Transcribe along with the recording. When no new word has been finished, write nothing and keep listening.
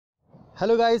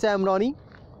Hello guys, I am Ronnie.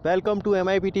 Welcome to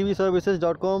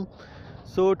iptvservices.com.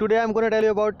 So today I am going to tell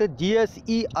you about the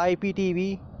Gse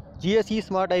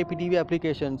Smart IPTV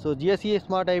application. So Gse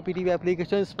Smart IPTV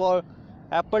application is for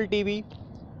Apple TV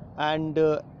and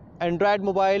Android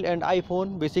mobile and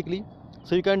iPhone basically.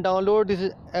 So you can download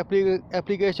this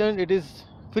application. It is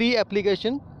free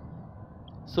application.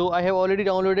 So I have already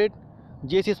downloaded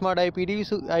Gse Smart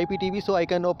IPTV, so I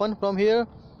can open from here.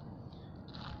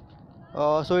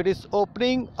 So it is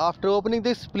opening. After opening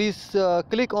this, please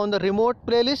click on the remote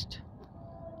playlist,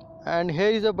 and here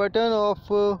is a button of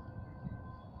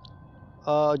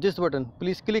this button.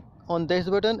 Please click on this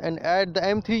button and add the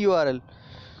M3 URL.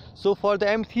 So for the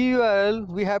M3 URL,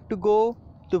 we have to go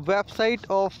to website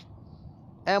of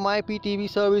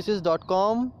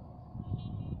iptvservices.com.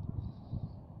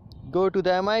 Go to the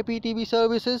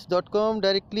iptvservices.com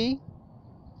directly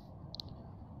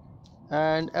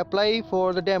and apply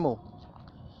for the demo.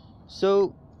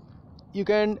 So you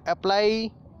can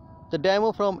apply the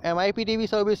demo from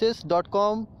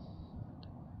iptvservices.com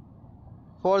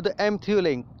for the M3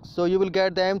 link. So you will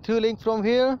get the M3 link from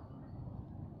here.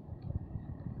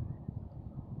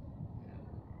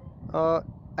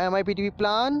 MIPTV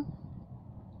plan.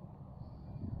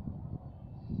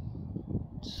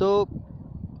 So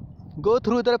go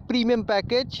through the premium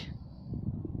package.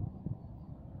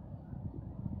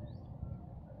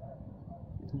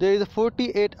 There is a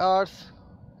 48 hours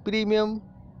premium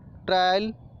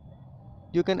trial.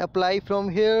 You can apply from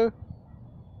here.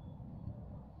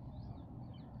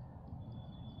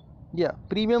 Yeah,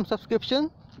 premium subscription.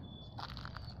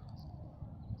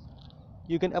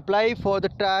 You can apply for the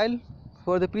trial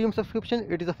for the premium subscription.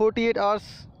 It is a 48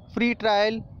 hours free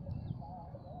trial.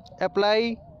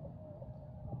 Apply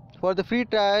for the free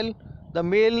trial. The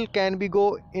mail can be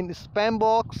go in spam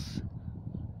box.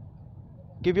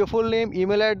 Give your full name,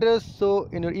 email address. So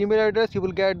in your email address you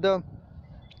will get the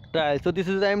trial. So this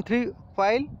is the M3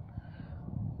 file,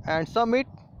 and submit.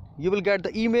 You will get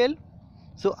the email.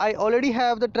 So I already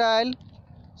have the trial.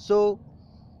 So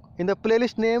in the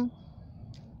playlist name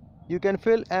you can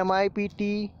fill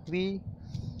MIPTV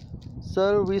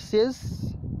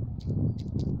services,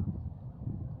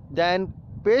 then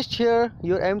paste here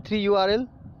your M3 URL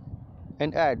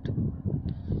and add.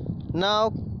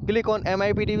 Now click on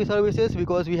MIPTV services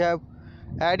because we have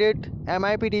added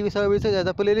MIPTV services as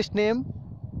a playlist name,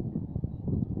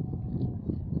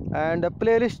 and the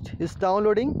playlist is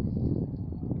downloading.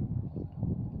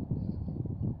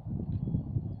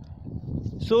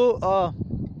 So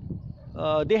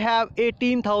they have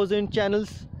 18,000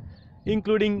 channels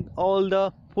including all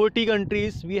the 40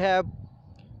 countries. We have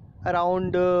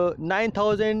around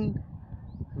 9,000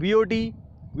 VOD,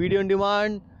 video on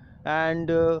demand,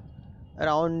 and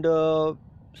around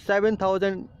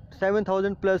 7,000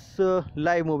 plus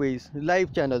live movies,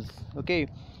 live channels. Okay,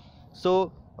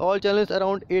 so all channels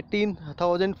around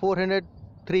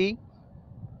 18,403.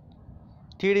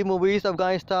 3D movies,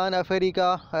 Afghanistan,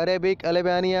 Africa, Arabic,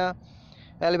 Albania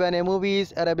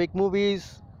movies, Arabic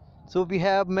movies. So we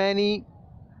have many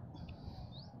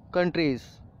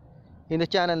countries in the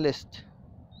channel list.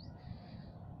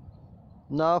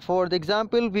 Now for the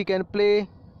example, we can play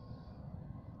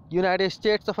United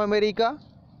States of America.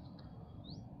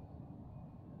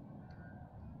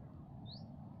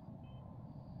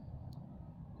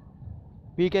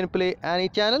 We can play any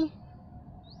channel.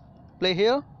 Play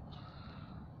here.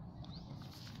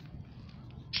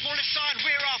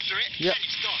 Yeah.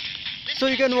 So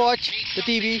you can watch the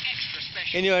TV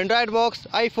in your Android box,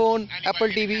 iPhone, Apple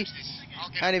TV,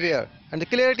 anywhere, and the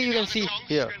clarity you can see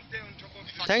here.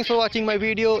 Thanks for watching my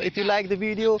video. If you like the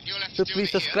video, so please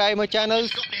subscribe my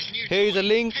channels. Here is a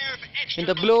link in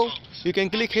the below. You can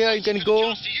click here, you can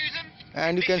go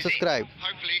and you can subscribe.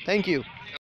 Thank you.